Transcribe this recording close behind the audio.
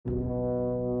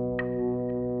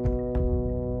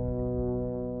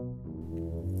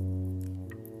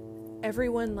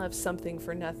Everyone loves something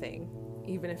for nothing,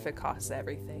 even if it costs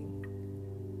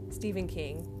everything. Stephen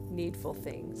King, Needful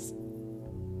Things.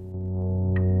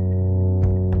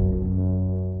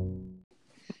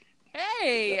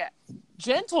 Hey,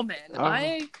 gentlemen.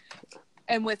 I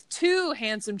am with two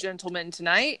handsome gentlemen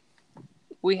tonight.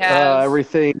 We have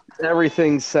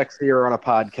everything's sexier on a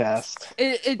podcast.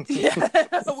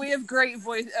 We have great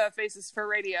faces for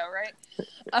radio, right?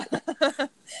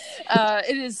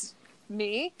 It is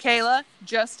me, Kayla,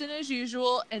 Justin as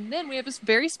usual, and then we have a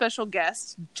very special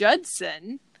guest,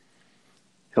 Judson.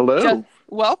 Hello.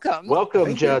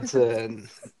 Welcome, Judson.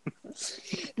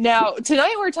 Now,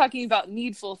 tonight we're talking about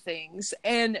Needful Things,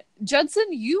 and Judson,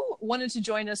 you wanted to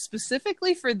join us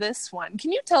specifically for this one.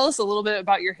 Can you tell us a little bit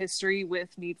about your history with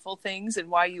Needful Things and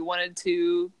why you wanted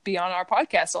to be on our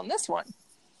podcast on this one?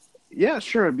 Yeah,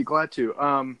 sure. I'd be glad to.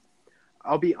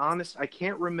 I'll be honest, I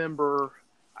can't remember.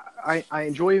 I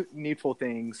enjoy Needful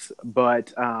Things,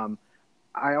 but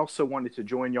I also wanted to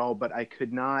join y'all, but I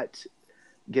could not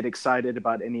get excited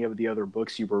about any of the other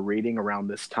books you were reading around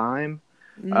this time.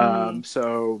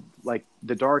 So like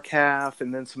The Dark Half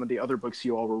and then some of the other books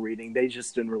you all were reading, they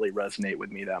just didn't really resonate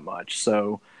with me that much.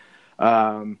 So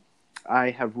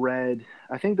I have read,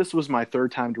 I think this was my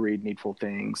third time to read Needful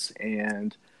Things,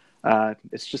 and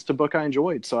it's just a book I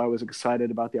enjoyed. So I was excited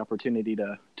about the opportunity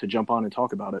to jump on and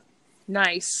talk about it.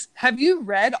 Nice. Have you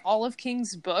read all of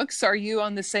King's books? Are you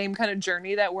on the same kind of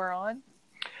journey that we're on?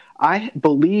 I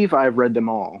believe I've read them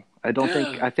all. I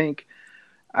think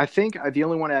the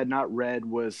only one I had not read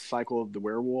was Cycle of the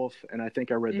Werewolf, and I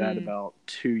think I read that about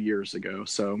 2 years ago.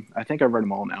 So I think I've read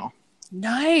them all now.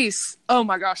 Nice. Oh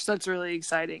my gosh, that's really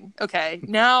exciting. Okay,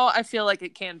 now I feel like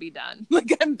it can be done.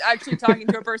 Like I'm actually talking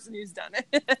to a person who's done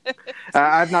it.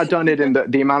 I've not done it in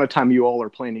the amount of time you all are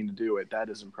planning to do it. That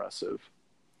is impressive.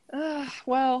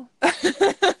 Well,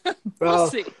 we'll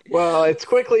see. Well, it's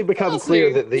quickly become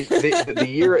clear that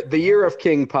the year of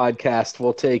King podcast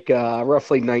will take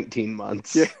roughly 19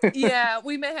 months. Yeah,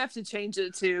 we may have to change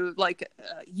it to like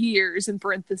years in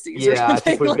parentheses. Yeah, I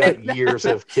think we've got years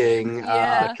of King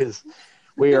because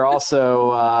we are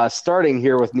also starting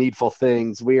here with Needful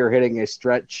Things. We are hitting a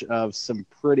stretch of some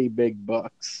pretty big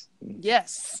books.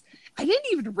 Yes, I didn't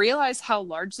even realize how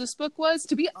large this book was.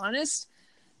 To be honest.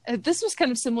 This was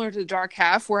kind of similar to The Dark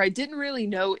Half, where I didn't really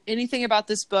know anything about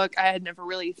this book. I had never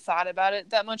really thought about it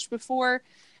that much before.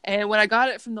 And when I got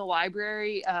it from the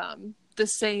library, the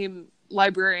same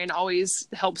librarian always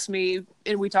helps me.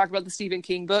 And we talk about the Stephen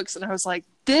King books. And I was like,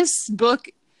 this book,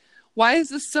 why is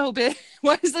this so big?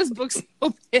 Why is this book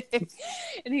so big?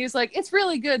 And he was like, it's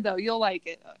really good, though. You'll like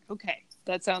it. Okay,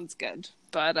 that sounds good.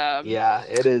 But yeah,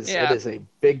 it is. Yeah. It is a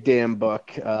big damn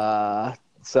book.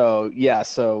 So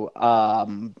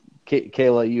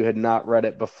Kayla, you had not read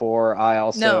it before. I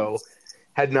also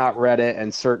had not read it,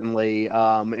 and certainly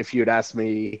if you had asked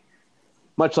me,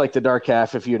 much like The Dark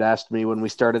Half, if you had asked me when we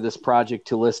started this project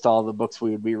to list all the books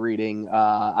we would be reading,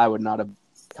 I would not have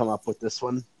come up with this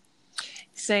one.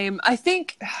 Same. I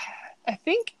think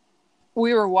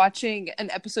we were watching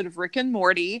an episode of Rick and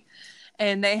Morty,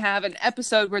 and they have an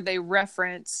episode where they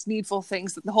reference Needful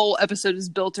Things. That the whole episode is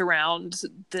built around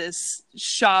this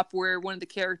shop where one of the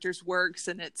characters works,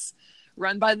 and it's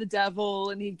run by the devil,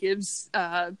 and he gives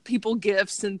people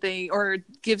gifts and things, or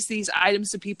gives these items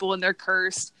to people, and they're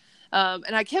cursed.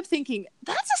 And I kept thinking,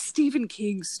 that's a Stephen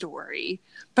King story,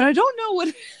 but I don't know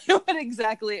what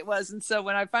exactly it was. And so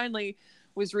when I finally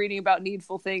was reading about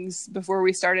Needful Things before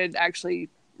we started actually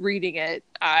reading it,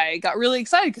 I got really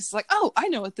excited because it's like, oh, I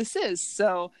know what this is.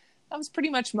 So that was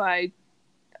pretty much my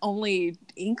only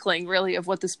inkling really of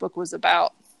what this book was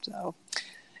about. So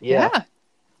yeah.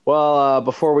 Well,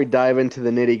 before we dive into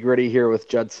the nitty gritty here with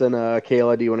Judson,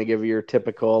 Kayla, do you want to give your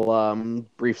typical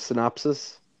brief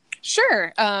synopsis?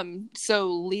 Sure. So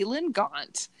Leland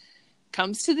Gaunt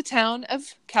comes to the town of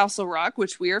Castle Rock,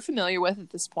 which we are familiar with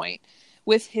at this point,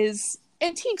 with his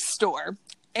antique store.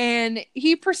 And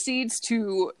he proceeds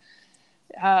to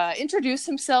introduce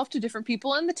himself to different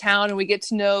people in the town, and we get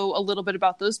to know a little bit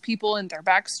about those people and their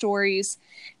backstories.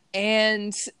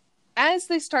 And as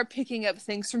they start picking up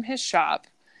things from his shop,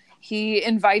 he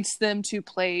invites them to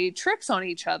play tricks on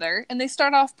each other. And they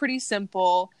start off pretty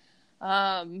simple,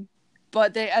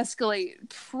 but they escalate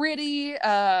pretty,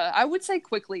 I would say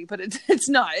quickly, but it's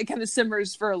not. It kind of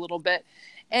simmers for a little bit.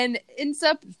 And ends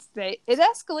up, it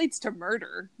escalates to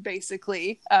murder,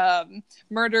 basically.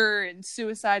 Murder and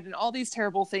suicide and all these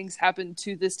terrible things happen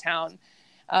to this town.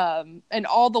 And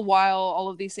all the while, all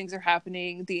of these things are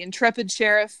happening, the intrepid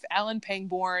sheriff, Alan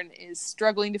Pangborn, is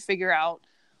struggling to figure out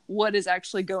what is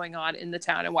actually going on in the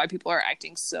town and why people are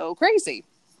acting so crazy.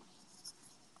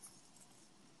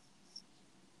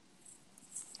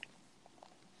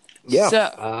 Yeah.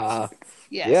 So,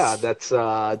 yes. Yeah, that's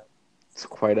it's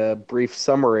quite a brief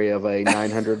summary of a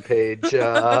 900-page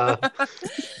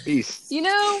beast. You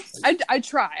know, I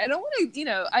try. I don't want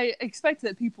to, I expect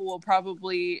that people will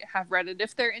probably have read it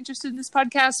if they're interested in this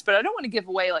podcast, but I don't want to give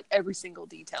away like every single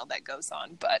detail that goes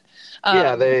on. But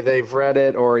yeah, they've read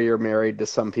it, or you're married to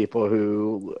some people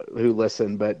who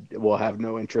listen but will have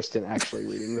no interest in actually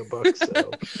reading the book.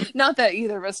 So, not that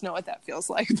either of us know what that feels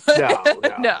like.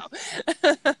 But no.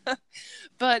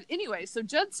 But anyway, so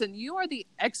Judson, you are the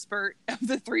expert of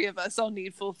the three of us on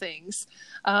Needful Things.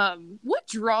 What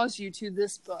draws you to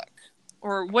this book,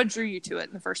 or what drew you to it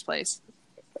in the first place?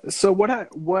 So what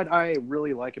I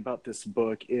really like about this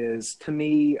book is, to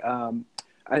me,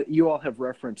 you all have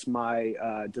referenced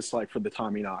my dislike for the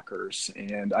Tommyknockers,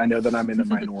 and I know that I'm in a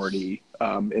minority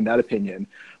in that opinion.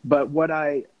 But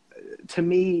to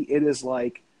me, it is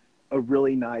like a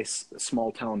really nice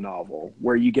small town novel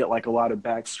where you get like a lot of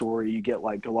backstory, you get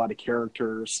like a lot of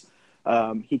characters.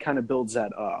 He kind of builds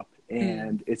that up,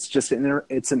 and it's just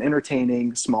it's an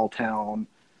entertaining small town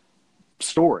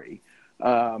story.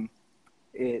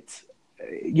 It's,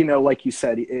 like you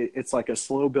said, it's like a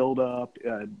slow build up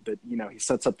that, he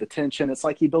sets up the tension. It's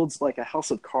like he builds like a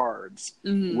house of cards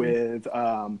with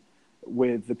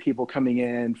the people coming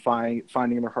in,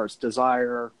 finding their heart's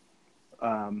desire,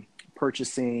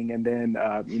 purchasing, and then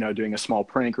doing a small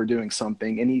prank or doing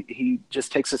something, and he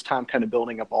just takes his time kind of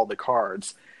building up all the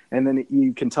cards, and then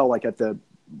you can tell like at the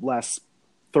last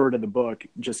third of the book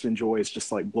just enjoys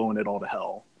just like blowing it all to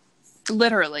hell.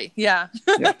 Literally, yeah.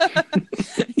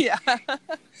 Yeah.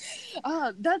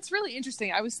 That's really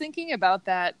interesting. I was thinking about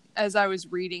that as I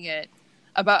was reading it,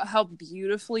 about how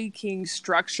beautifully King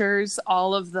structures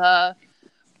all of the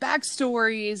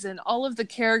backstories and all of the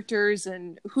characters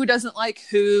and who doesn't like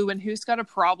who and who's got a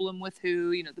problem with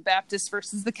who, the Baptists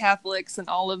versus the Catholics and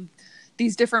all of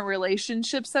these different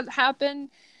relationships that happen.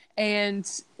 And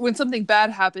when something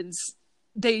bad happens,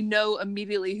 they know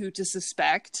immediately who to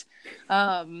suspect.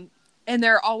 And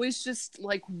they're always just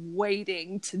like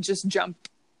waiting to just jump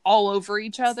all over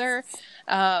each other.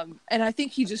 And I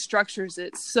think he just structures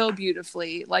it so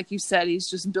beautifully. Like you said, he's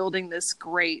just building this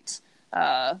great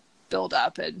build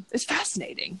up, and it's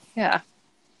fascinating. Yeah.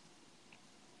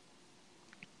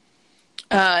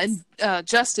 And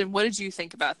Justin, what did you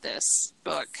think about this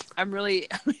book? I'm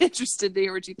interested to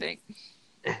hear what you think.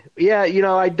 Yeah,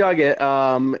 I dug it.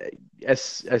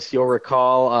 As you'll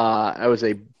recall, I was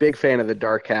a big fan of the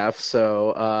Dark Half,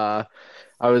 so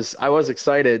I was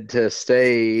excited to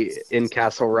stay in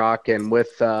Castle Rock and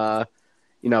with with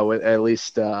at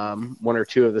least one or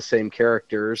two of the same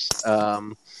characters.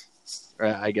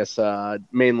 I guess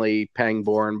mainly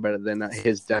Pangborn, but then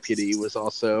his deputy was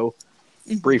also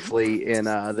briefly in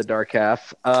the Dark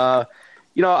Half. I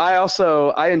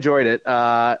enjoyed it.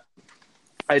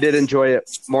 I did enjoy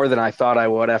it more than I thought I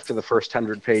would after the first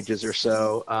 100 pages or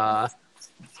so. I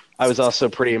was also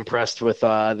pretty impressed with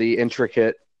the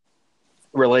intricate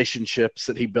relationships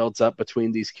that he builds up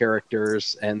between these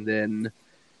characters, and then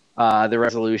the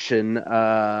resolution,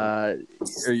 or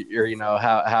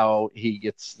how he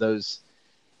gets those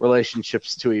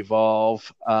relationships to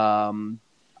evolve.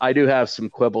 I do have some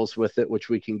quibbles with it, which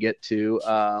we can get to.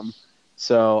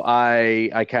 So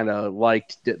I kind of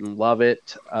didn't love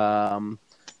it.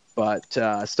 But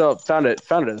still found it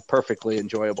a perfectly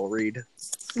enjoyable read.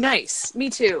 Nice. Me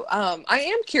too. I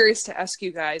am curious to ask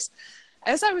you guys,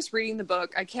 as I was reading the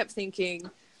book, I kept thinking,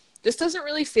 this doesn't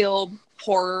really feel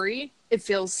horror-y. It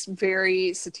feels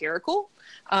very satirical.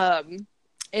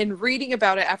 And reading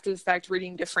about it after the fact,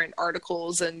 reading different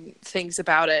articles and things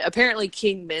about it, apparently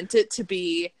King meant it to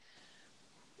be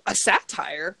a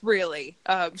satire, really.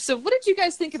 So what did you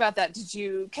guys think about that? Did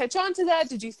you catch on to that?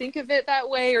 Did you think of it that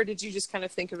way? Or did you just kind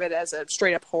of think of it as a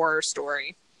straight up horror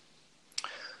story?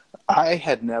 I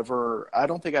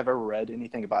don't think I've ever read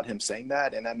anything about him saying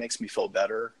that. And that makes me feel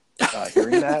better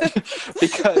hearing that,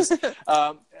 because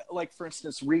like, for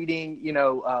instance, reading,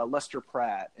 Lester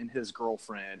Pratt and his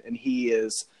girlfriend, and he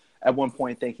is at one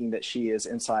point thinking that she is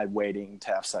inside waiting to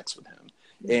have sex with him.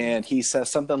 And he says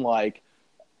something like,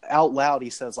 out loud, he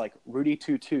says like, Rudy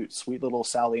Toot Toot, sweet little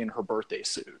Sally in her birthday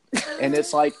suit. And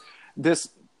it's like this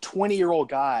 20-year-old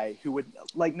guy who would,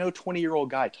 like, no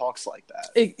 20-year-old guy talks like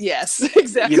that. Yes,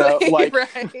 exactly.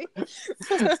 Right.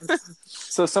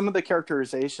 So some of the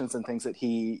characterizations and things that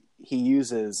he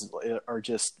uses are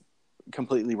just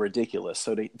completely ridiculous.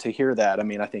 So to hear that, I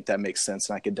mean, I think that makes sense,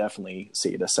 and I could definitely see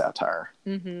it as satire.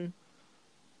 Mm-hmm.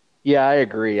 Yeah, I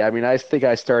agree. I mean, I think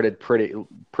I started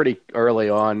pretty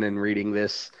early on in reading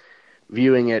this,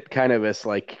 viewing it kind of as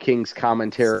like King's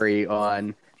commentary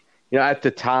on at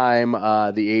the time, the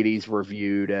 80s were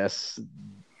viewed as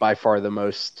by far the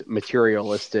most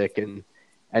materialistic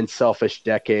and selfish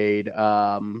decade,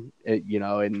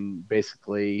 in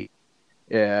basically,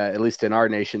 at least in our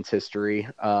nation's history.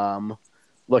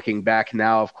 Looking back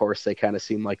now, of course, they kind of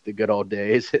seem like the good old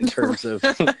days in terms of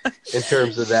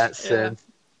that sense.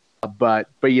 But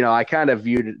I kind of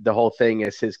viewed the whole thing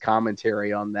as his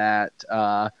commentary on that,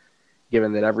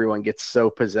 given that everyone gets so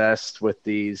possessed with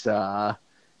these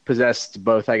possessed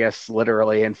both, I guess,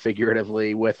 literally and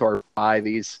figuratively with or by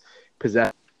these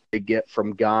possessed they get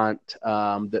from Gaunt,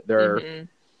 that they're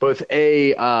both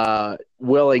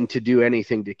willing to do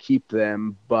anything to keep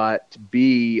them, but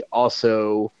B,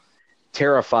 also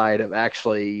terrified of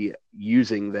actually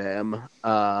using them,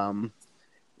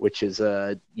 which is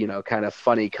a kind of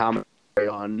funny commentary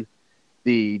on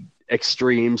the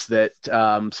extremes that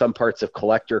some parts of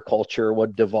collector culture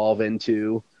would devolve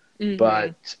into.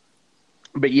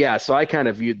 But yeah, so I kind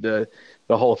of viewed the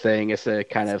whole thing as a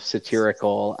kind of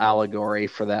satirical allegory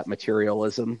for that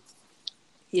materialism.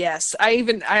 Yes, I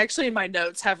actually in my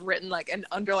notes have written like and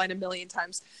underlined a million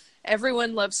times,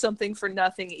 everyone loves something for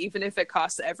nothing, even if it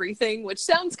costs everything, which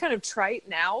sounds kind of trite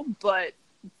now, but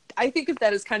I think of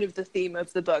that as kind of the theme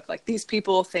of the book. Like, these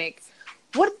people think,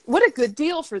 what a good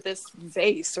deal for this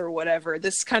vase or whatever,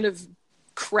 this kind of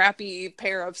crappy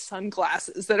pair of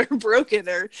sunglasses that are broken,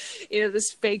 or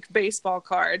this fake baseball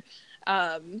card,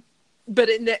 but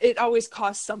it always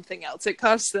costs something else. It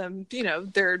costs them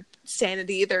their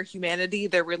sanity, their humanity,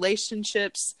 their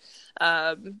relationships,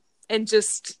 and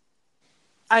just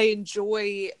I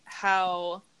enjoy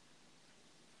how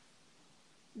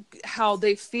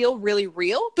they feel really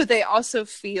real, but they also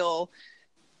feel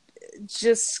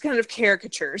just kind of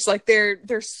caricatures. Like,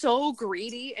 they're so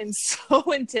greedy and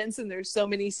so intense, and there's so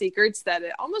many secrets that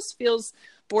it almost feels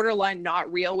borderline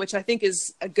not real, which I think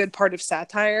is a good part of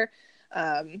satire.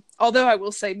 Although I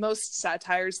will say most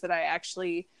satires that I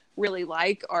actually really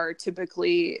like are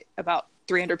typically about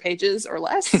 300 pages or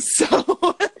less.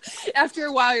 So after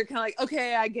a while, you're kind of like,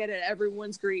 okay, I get it.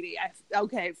 Everyone's greedy.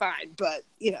 Okay, fine. But,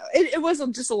 it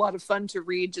wasn't just a lot of fun to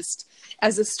read just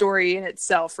as a story in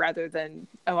itself, rather than,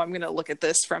 I'm going to look at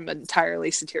this from an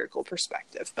entirely satirical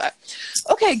perspective. But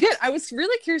okay, good. I was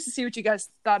really curious to see what you guys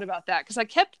thought about that, because I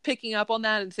kept picking up on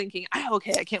that and thinking,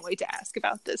 okay, I can't wait to ask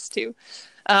about this too.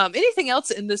 Anything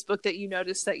else in this book that you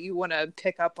noticed that you want to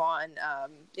pick up on?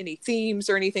 Any themes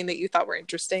or anything that you thought were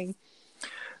interesting?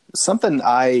 Something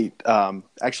I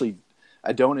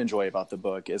don't enjoy about the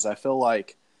book is I feel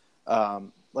like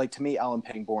to me, Alan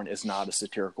Pangborn is not a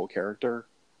satirical character.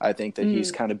 I think that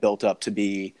he's kind of built up to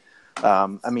be,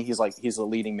 he's a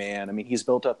leading man. I mean, he's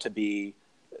built up to be,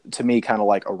 to me, kind of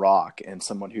like a rock and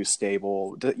someone who's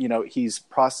stable. He's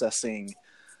processing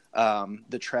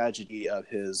the tragedy of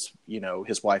his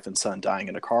wife and son dying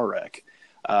in a car wreck,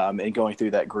 and going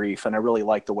through that grief. And I really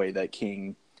like the way that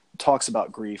King talks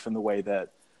about grief, and the way that,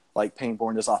 like,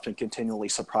 Pangborn is often continually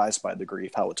surprised by the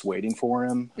grief, how it's waiting for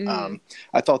him.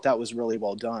 I thought that was really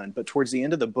well done. But towards the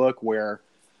end of the book, where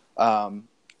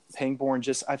Pangborn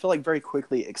just, I feel like, very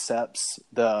quickly accepts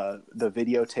the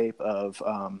videotape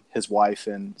of his wife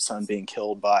and son being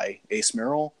killed by Ace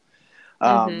Merrill.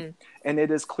 And it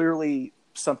is clearly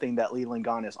something that Leland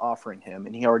Gaunt is offering him,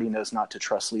 and he already knows not to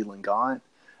trust Leland Gaunt.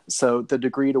 So the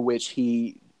degree to which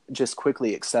he just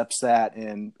quickly accepts that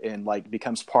and like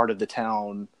becomes part of the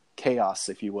town chaos,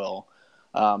 if you will,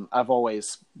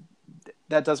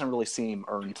 that doesn't really seem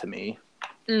earned to me.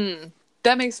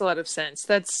 That makes a lot of sense.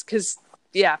 That's because,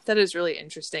 that is really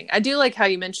interesting. I do like how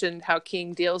you mentioned how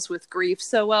King deals with grief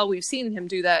so well. We've seen him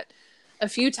do that a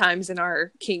few times in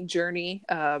our King journey,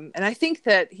 and I think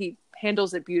that he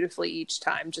handles it beautifully each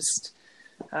time.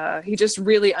 He just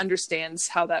really understands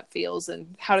how that feels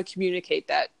and how to communicate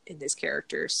that in his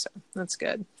characters. So that's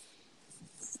good.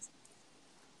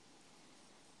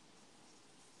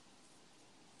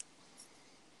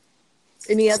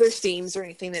 Any other themes or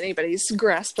anything that anybody's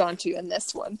grasped onto in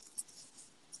this one?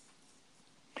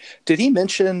 Did he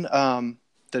mention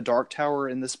the Dark Tower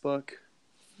in this book?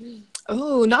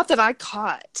 Oh, not that I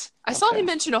caught. I saw him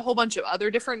mention a whole bunch of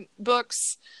other different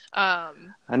books. I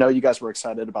know you guys were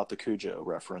excited about the Cujo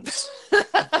reference.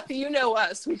 You know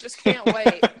us. We just can't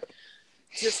wait.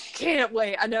 Just can't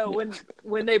wait. I know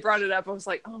when they brought it up, I was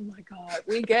like, oh my God,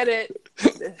 we get it.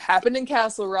 It happened in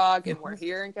Castle Rock, and we're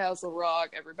here in Castle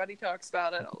Rock. Everybody talks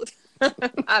about it all the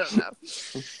time. I don't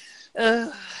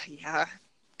know. Yeah,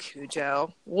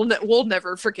 Cujo. We'll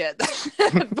never forget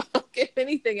that book. If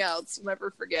anything else, we'll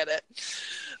never forget it.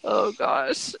 Oh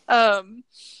gosh.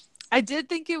 I did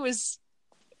think it was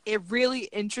really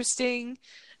interesting.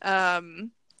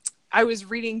 I was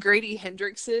reading Grady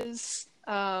Hendrix's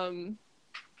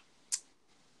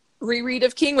reread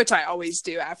of King, which I always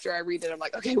do after I read it. I'm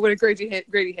like, okay, what did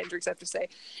Grady Hendrix have to say?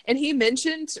 And he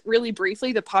mentioned really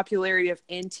briefly the popularity of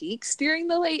antiques during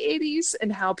the late 80s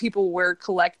and how people were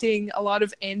collecting a lot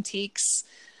of antiques,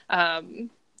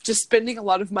 just spending a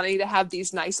lot of money to have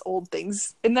these nice old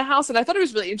things in the house. And I thought it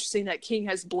was really interesting that King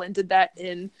has blended that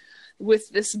in with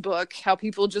this book, how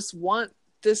people just want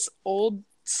this old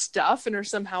stuff and are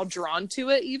somehow drawn to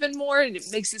it even more, and it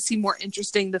makes it seem more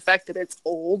interesting, the fact that it's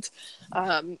old,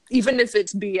 even if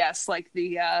it's BS, like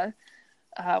the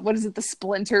what is it, the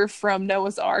splinter from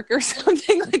Noah's Ark or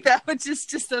something like that, which is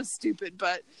just so stupid,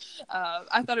 but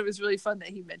I thought it was really fun that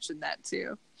he mentioned that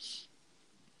too.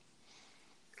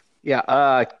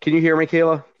 Yeah, can you hear me,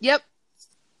 Kayla? Yep.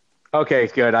 Okay,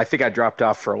 good. I think I dropped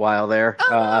off for a while there.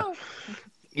 Oh.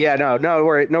 Yeah, no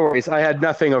worries. I had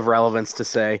nothing of relevance to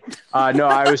say. No,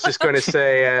 I was just going to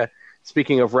say,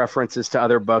 speaking of references to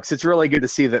other books, it's really good to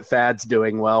see that Thad's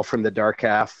doing well from the Dark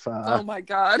Half. Oh my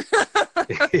God.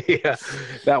 Yeah,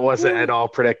 that wasn't at all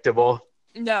predictable.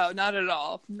 No, not at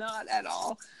all. Not at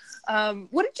all.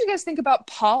 What did you guys think about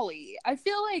Polly? I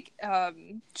feel like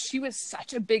she was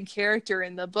such a big character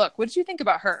in the book. What did you think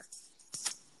about her?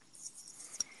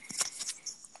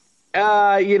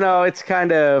 It's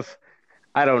kind of,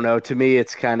 I don't know. To me,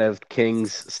 it's kind of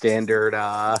King's standard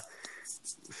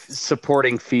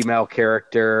supporting female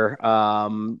character. A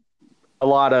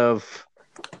lot of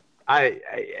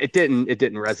it didn't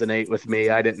resonate with me.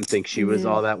 I didn't think she was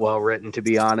all that well written, to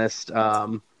be honest.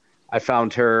 I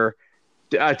found her,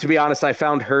 to be honest, I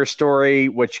found her story,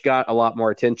 which got a lot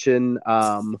more attention,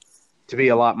 to be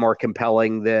a lot more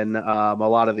compelling than a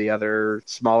lot of the other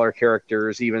smaller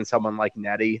characters, even someone like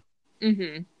Nettie.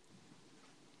 Mm-hmm.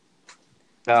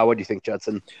 What do you think,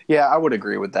 Judson? Yeah, I would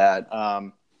agree with that.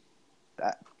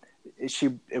 She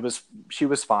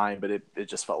was fine, but it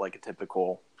just felt like a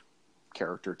typical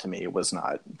character to me. It was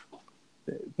not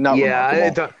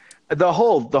remarkable. The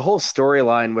whole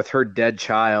storyline with her dead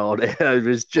child, it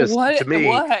was just to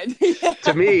me.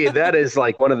 To me, that is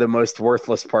like one of the most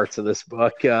worthless parts of this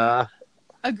book.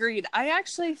 Agreed. I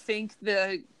actually think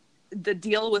the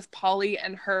deal with Polly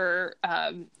and her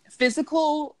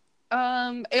physical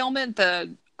ailment,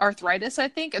 the arthritis, I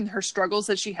think, and her struggles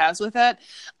that she has with that,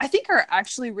 I think are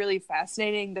actually really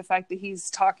fascinating. The fact that he's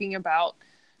talking about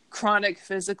chronic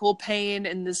physical pain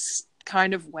in this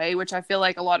kind of way, which I feel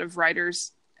like a lot of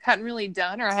writers hadn't really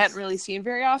done or I hadn't really seen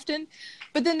very often.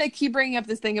 But then they keep bringing up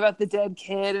this thing about the dead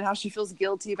kid and how she feels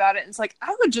guilty about it. And it's like,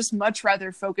 I would just much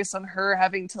rather focus on her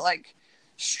having to like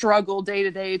struggle day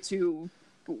to day to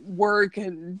work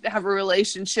and have a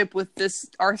relationship with this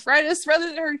arthritis rather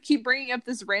than her keep bringing up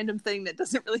this random thing that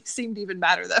doesn't really seem to even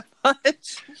matter that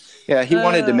much. Yeah, he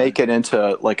wanted to make it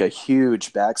into like a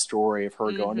huge backstory of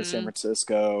her going to San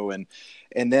Francisco, and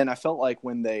then I felt like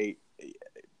when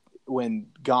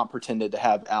Gaunt pretended to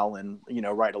have Alan,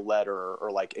 write a letter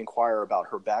or like inquire about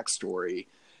her backstory,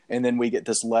 and then we get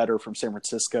this letter from San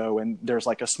Francisco, and there's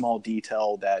like a small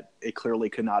detail that it clearly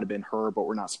could not have been her, but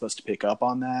we're not supposed to pick up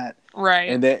on that. Right.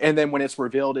 And then when it's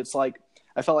revealed, it's like,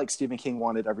 I felt like Stephen King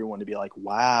wanted everyone to be like,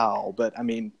 wow. But I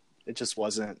mean, it just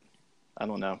wasn't, I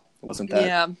don't know. It wasn't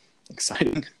that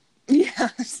exciting. Yeah,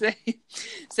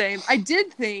 same. I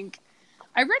did think,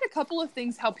 I read a couple of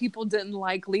things how people didn't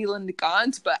like Leland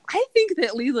Gaunt, but I think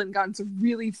that Leland Gaunt's a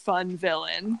really fun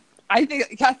villain. I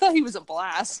thought he was a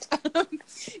blast.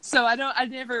 So I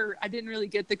didn't really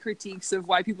get the critiques of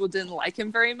why people didn't like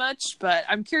him very much, but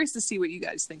I'm curious to see what you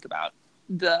guys think about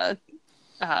the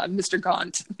Mr.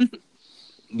 Gaunt.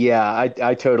 Yeah,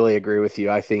 I totally agree with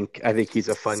you. I think he's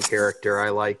a fun character. I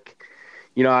like,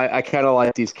 I kind of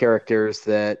like these characters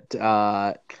that,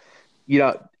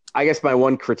 I guess my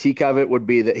one critique of it would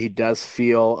be that he does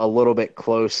feel a little bit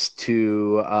close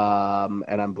to,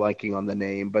 and I'm blanking on the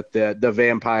name, but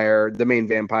the main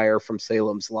vampire from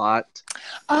Salem's Lot.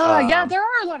 Yeah, there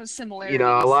are a lot of similarities. A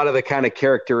lot of the kind of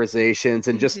characterizations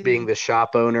and just being the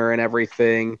shop owner and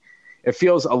everything. It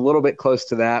feels a little bit close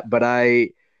to that, but I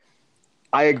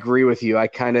agree with you. I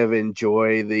kind of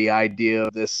enjoy the idea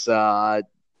of this,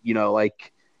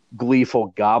 like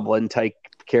gleeful goblin type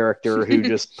character who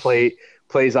just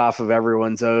plays off of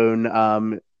everyone's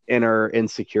own inner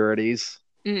insecurities.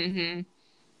 Mm-hmm.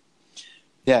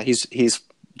 Yeah, he's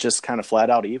just kind of flat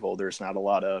out evil. There's not a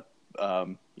lot of,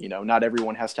 not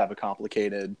everyone has to have a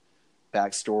complicated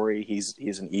backstory.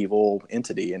 He's an evil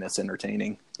entity, and it's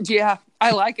entertaining. Yeah,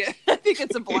 I like it. I think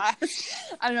it's a blast.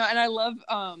 I don't know, and I love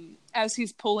as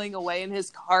he's pulling away in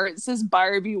his car, it says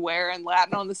 "Buyer Beware" in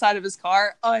Latin on the side of his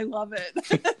car. Oh, I love it.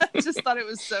 I just thought it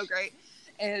was so great.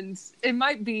 and it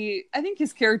might be, I think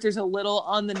his character's a little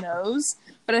on the nose,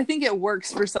 but I think it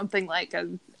works for something like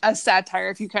a satire.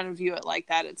 If you kind of view it like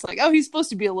that, it's like, oh, he's supposed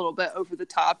to be a little bit over the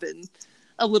top and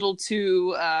a little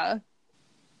too I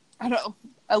don't know,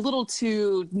 a little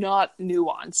too not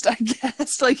nuanced, I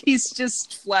guess. Like, he's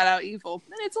just flat out evil,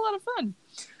 and it's a lot of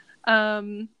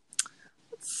fun.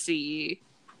 Let's see.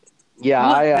 Yeah,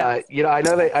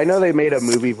 I know they made a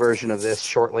movie version of this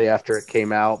shortly after it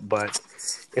came out, but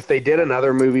if they did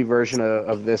another movie version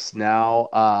of this now,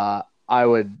 I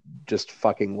would just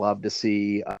fucking love to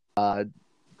see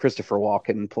Christopher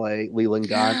Walken play Leland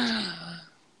Gaunt.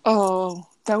 Oh,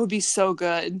 that would be so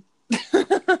good.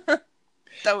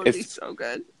 That would be so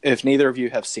good. If neither of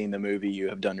you have seen the movie, you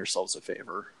have done yourselves a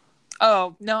favor.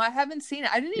 Oh, no, I haven't seen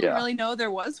it. I didn't even really know there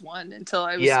was one until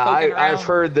I was I've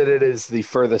heard that it is the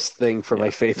furthest thing from a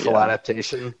faithful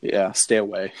adaptation. Yeah, stay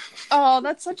away. Oh,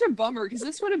 that's such a bummer, because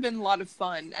this would have been a lot of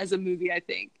fun as a movie, I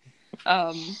think.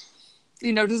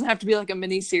 It doesn't have to be like a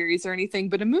mini-series or anything,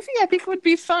 but a movie I think would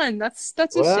be fun. That's a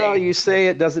shame. Well, you say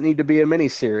it doesn't need to be a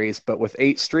mini-series, but with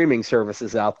 8 streaming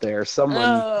services out there,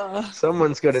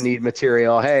 someone's going to need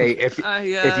material. Hey, if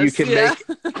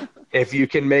you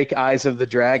can make Eyes of the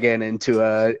Dragon into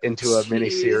a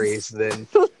mini-series, then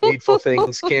Needful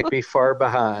Things can't be far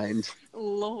behind.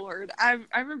 Lord, I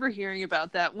remember hearing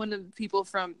about that. One of the people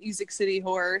from Music City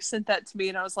Horror sent that to me,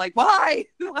 and I was like, why?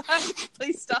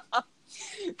 Please stop.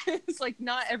 It's like,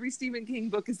 not every Stephen King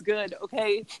book is good,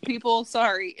 okay? People,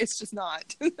 sorry, it's just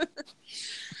not.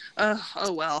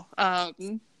 Oh well.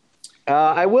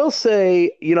 I will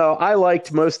say, I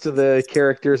liked most of the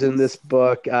characters in this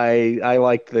book. I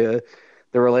liked the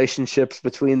relationships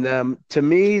between them. To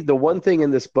me, the one thing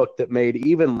in this book that made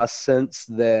even less sense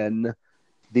than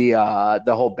the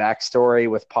whole backstory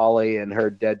with Polly and her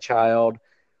dead child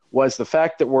was the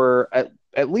fact that we're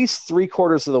at least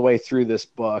 3/4 of the way through this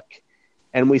book,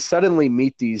 and we suddenly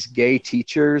meet these gay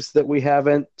teachers that we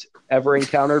haven't ever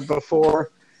encountered before.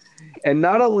 And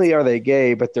not only are they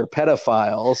gay, but they're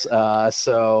pedophiles.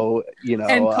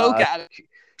 And coke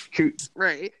addicts.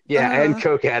 Right. Yeah, and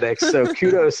coke addicts. So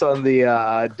kudos on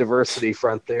the diversity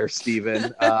front there,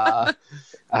 Stephen.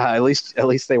 At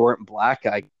least they weren't black,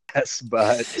 I guess.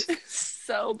 But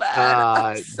so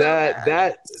bad.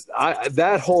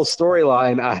 That whole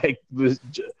storyline, I was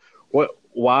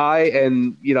why,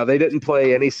 and they didn't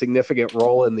play any significant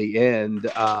role in the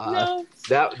end. No.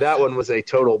 That one was a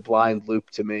total blind loop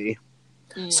to me.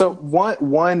 So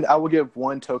one I will give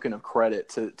one token of credit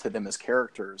to them as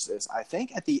characters is, I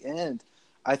think at the end,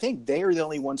 I think they are the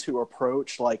only ones who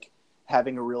approach like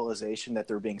having a realization that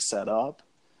they're being set up.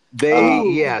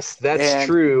 Yes, that's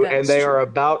true, and they are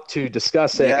about to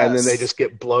discuss it, and then they just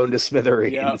get blown to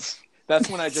smithereens. Yep. That's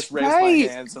when I just raised my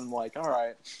hands and I'm like, all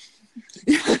right.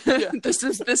 Yeah. This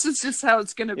is just how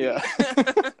it's gonna be. Yeah.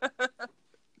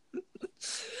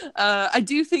 I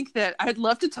do think that I'd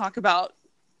love to talk about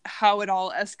how it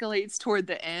all escalates toward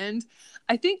the end.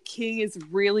 I think King is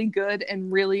really good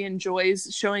and really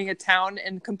enjoys showing a town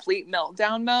in complete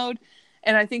meltdown mode,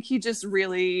 and I think he just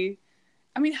really,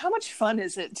 how much fun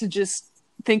is it to just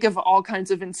think of all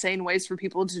kinds of insane ways for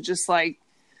people to just like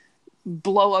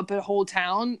blow up a whole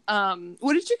town?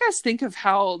 What did you guys think of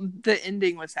how the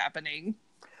ending was happening?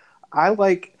 I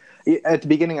like, at the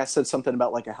beginning I said something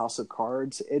about like a house of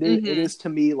cards. It is to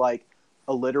me like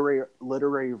a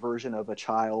literary version of a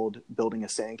child building a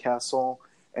sandcastle,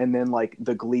 and then like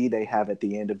the glee they have at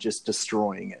the end of just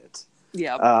destroying it.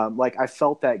 Yeah. Like I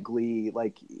felt that glee,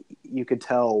 like you could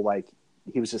tell like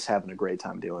he was just having a great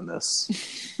time doing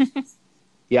this.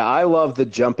 Yeah, I love the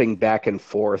jumping back and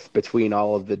forth between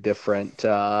all of the different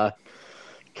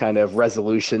kind of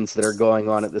resolutions that are going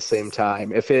on at the same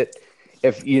time. If it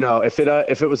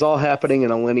was all happening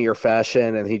in a linear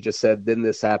fashion and he just said, then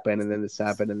this happened and then this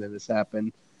happened and then this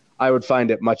happened, I would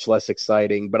find it much less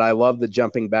exciting. But I love the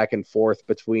jumping back and forth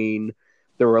between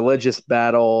the religious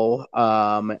battle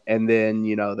and then,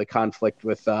 the conflict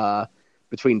with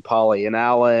between Polly and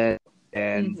Alan.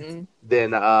 And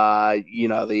then,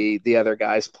 the other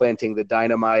guys planting the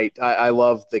dynamite. I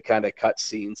love the kind of cut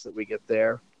scenes that we get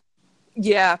there.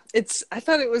 Yeah, I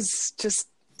thought it was just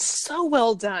so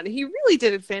well done. He really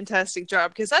did a fantastic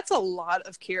job, because that's a lot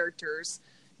of characters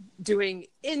doing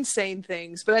insane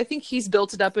things. But I think he's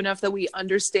built it up enough that we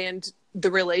understand the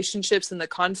relationships and the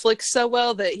conflicts so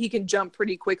well that he can jump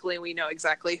pretty quickly and we know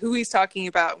exactly who he's talking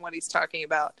about and what he's talking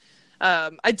about.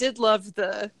 I did love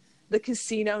the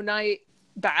casino night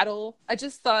battle. I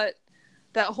just thought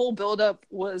that whole buildup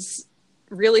was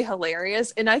really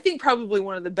hilarious, and I think probably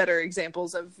one of the better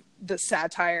examples of the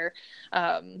satire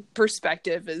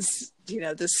perspective is,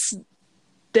 this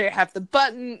they have the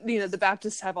button, the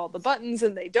Baptists have all the buttons,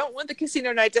 and they don't want the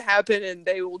casino night to happen, and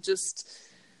they will just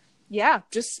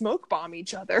smoke bomb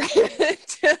each other.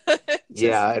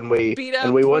 And we beat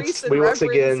up priests and once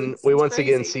crazy.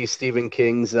 again see Stephen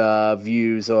King's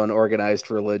views on organized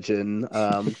religion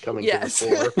coming to the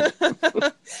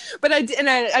fore. But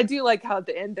I do like how at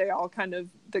the end they all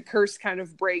the curse kind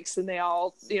of breaks, and they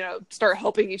all start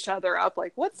helping each other up,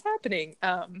 like, what's happening.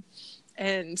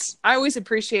 And I always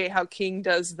appreciate how King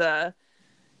does the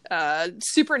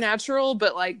supernatural,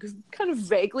 but like kind of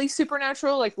vaguely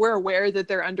supernatural. Like, we're aware that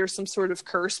they're under some sort of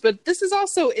curse, but this is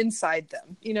also inside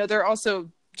them. They're also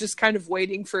just kind of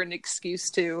waiting for an excuse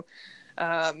to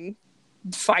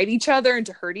fight each other and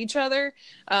to hurt each other.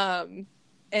 And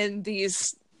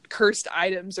these cursed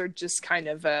items are just kind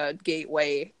of a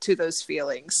gateway to those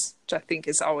feelings, which I think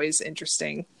is always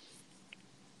interesting.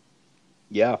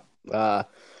 Yeah. No,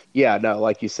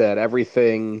 like you said,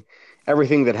 everything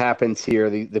that happens here,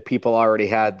 the people already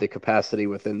had the capacity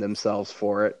within themselves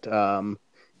for it.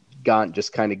 Gaunt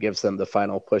just kind of gives them the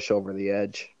final push over the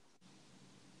edge.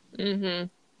 Mm-hmm.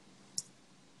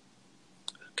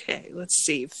 Okay, let's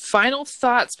see. Final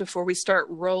thoughts before we start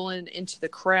rolling into the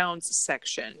crowns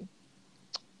section.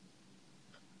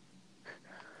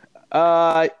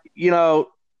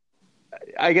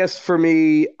 I guess for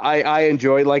me, I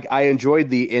enjoyed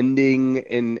the ending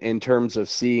in terms of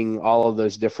seeing all of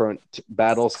those different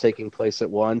battles taking place at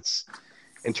once.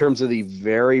 In terms of the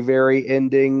very, very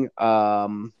ending, I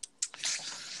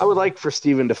would like for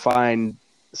Steven to find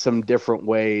some different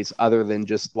ways other than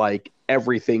just like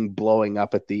everything blowing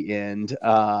up at the end.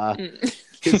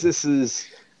 Because this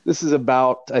is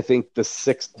about, I think, the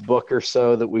 6th book or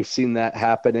so that we've seen that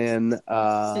happen in.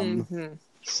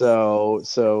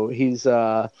 So he's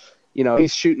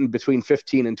he's shooting between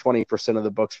 15 and 20% of the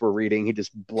books we're reading. He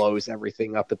just blows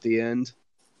everything up at the end.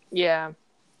 Yeah.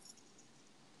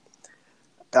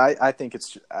 I think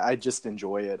I just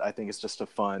enjoy it. I think it's just a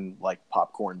fun, like,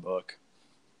 popcorn book.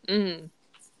 Mm.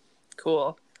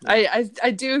 Cool. Yeah.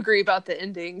 I do agree about the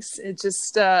endings. It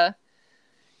just,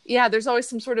 there's always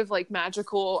some sort of like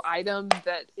magical item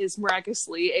that is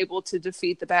miraculously able to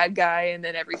defeat the bad guy, and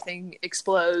then everything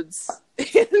explodes.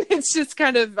 It's just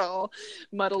kind of all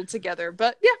muddled together.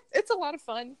 But yeah, it's a lot of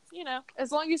fun,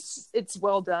 as long as it's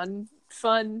well done,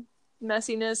 fun,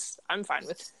 messiness, I'm fine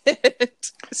with it.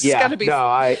 It's just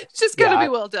gotta be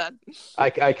well done.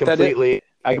 I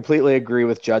completely agree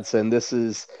with Judson. This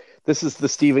is the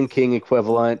Stephen King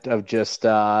equivalent of just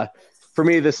for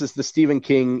me, this is the Stephen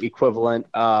King equivalent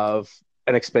of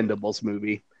an Expendables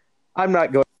movie. I'm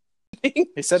not going.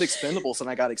 He said Expendables, and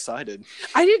I got excited.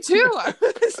 I did too. I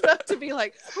was about to be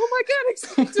like, "Oh my god,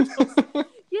 Expendables!"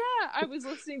 Yeah, I was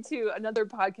listening to another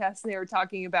podcast, and they were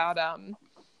talking about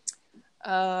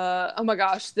oh my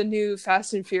gosh, the new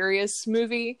Fast and Furious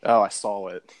movie. Oh, I saw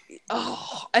it.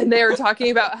 Oh, and they were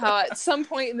talking about how at some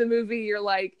point in the movie, you're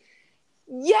like,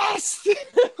 yes,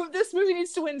 this movie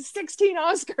needs to win 16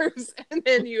 Oscars, and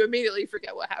then you immediately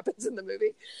forget what happens in the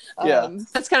movie.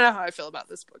 That's kind of how I feel about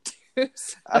this book too.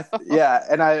 So.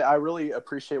 And I really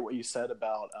appreciate what you said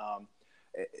about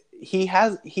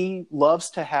he loves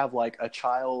to have like a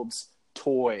child's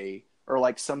toy or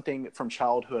like something from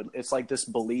childhood. It's like this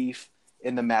belief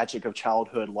in the magic of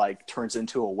childhood like turns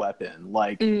into a weapon,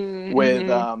 like with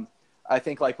I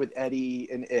think like with Eddie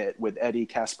and with Eddie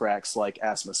Kasparak's like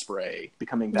asthma spray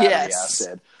becoming battery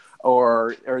acid,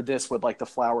 or this with like the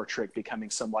flower trick becoming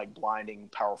some like blinding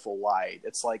powerful light.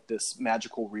 It's like this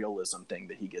magical realism thing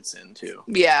that he gets into.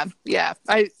 Yeah.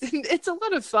 It's a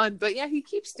lot of fun, but yeah, he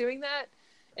keeps doing that,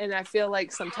 and I feel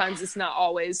like sometimes it's not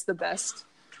always the best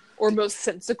or most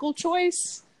sensical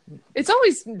choice. It's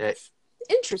always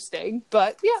interesting,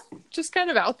 but yeah, just kind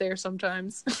of out there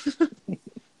sometimes.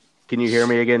 Can you hear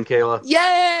me again, Kayla?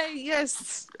 Yay!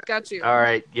 Yes, got you. All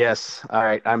right. Yes. All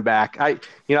right. I'm back.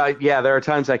 There are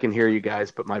times I can hear you guys,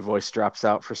 but my voice drops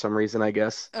out for some reason, I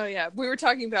guess. Oh yeah, we were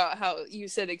talking about how you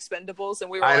said Expendables, and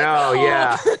we were. I know.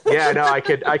 Oh. Yeah. No, I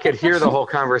could hear the whole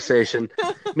conversation.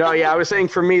 No, yeah, I was saying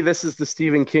for me, this is the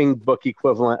Stephen King book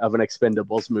equivalent of an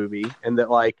Expendables movie, and that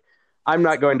like I'm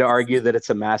not going to argue that it's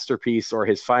a masterpiece or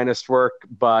his finest work,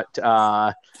 but.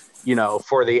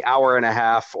 For the hour and a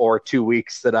half or 2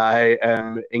 weeks that I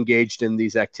am engaged in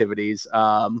these activities,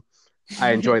 I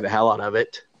enjoy the hell out of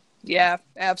it. Yeah,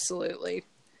 absolutely.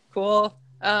 Cool.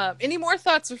 Any more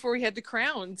thoughts before we head to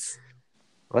crowns?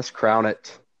 Let's crown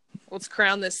it. Let's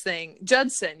crown this thing.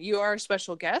 Judson, you are a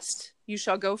special guest. You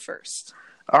shall go first.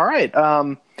 All right.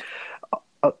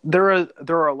 There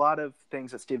are a lot of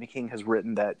things that Stephen King has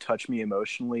written that touch me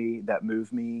emotionally, that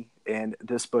move me, and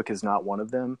this book is not one of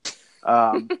them.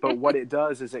 But what it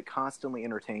does is it constantly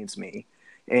entertains me.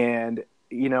 And,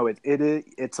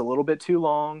 it's a little bit too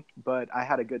long, but I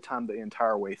had a good time the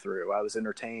entire way through. I was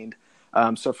entertained.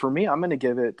 So for me, I'm going to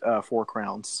give it 4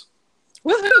 crowns.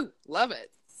 Woohoo! Love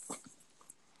it.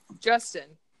 Justin.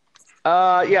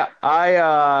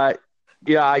 I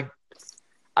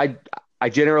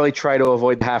generally try to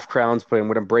avoid the half crowns, but I'm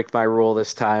going to break my rule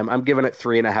this time. I'm giving it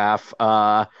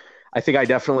 3.5. I think I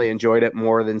definitely enjoyed it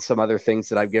more than some other things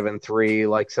that I've given 3,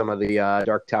 like some of the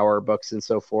Dark Tower books and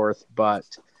so forth. But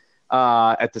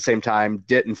at the same time,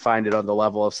 didn't find it on the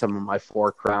level of some of my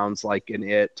 4 crowns, like in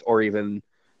It, or even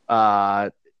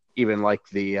like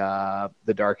the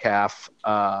Dark Half.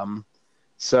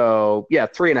 So yeah,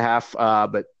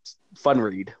 3.5. But fun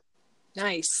read.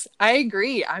 Nice. I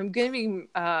agree. I'm giving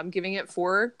it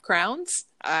 4 crowns.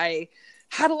 I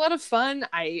had a lot of fun.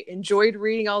 I enjoyed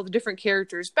reading all the different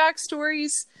characters'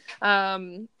 backstories.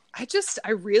 I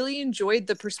really enjoyed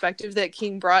the perspective that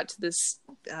King brought to this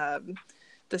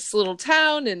little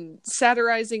town and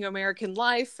satirizing American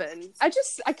life. And I kind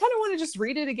of want to just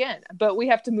read it again, but we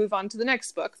have to move on to the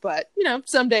next book. But,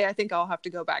 someday I think I'll have to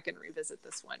go back and revisit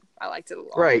this one. I liked it a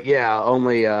lot. Right. Yeah.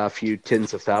 Only a few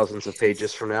tens of thousands of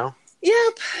pages from now.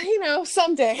 Yep.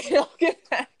 Someday I'll get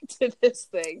back to this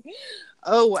thing.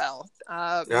 Oh, well.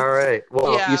 All right.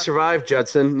 Well, You survived,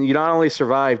 Judson. You not only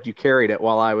survived, you carried it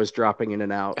while I was dropping in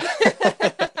and out.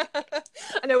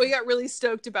 I know we got really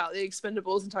stoked about the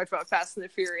Expendables and talked about Fast and the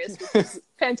Furious, which is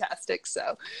fantastic.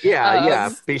 So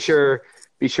yeah. Be sure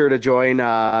to join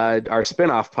our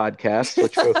spin-off podcast,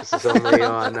 which focuses only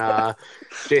on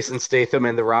Jason Statham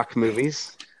and the Rock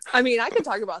movies. I mean, I could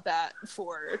talk about that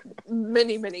for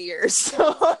many, many years,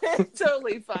 so it's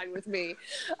totally fine with me.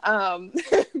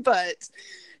 But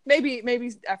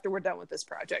maybe after we're done with this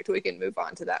project, we can move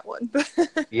on to that one.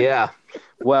 Yeah.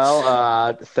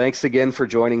 Well, thanks again for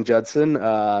joining, Judson.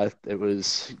 You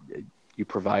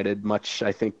provided much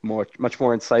more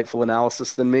insightful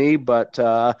analysis than me, but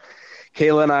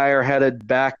Kayla and I are headed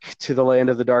back to the land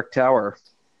of the Dark Tower.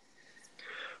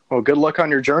 Well, good luck on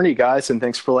your journey, guys, and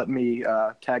thanks for letting me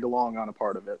tag along on a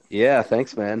part of it. Yeah,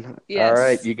 thanks, man. Yes. All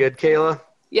right, you good, Kayla?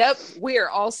 Yep, we are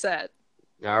all set.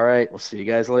 All right, we'll see you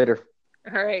guys later.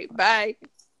 All right, bye.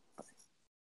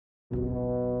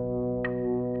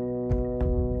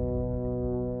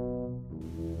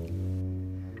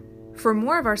 For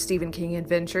more of our Stephen King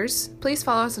adventures, please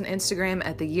follow us on Instagram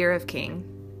at The Year of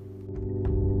King.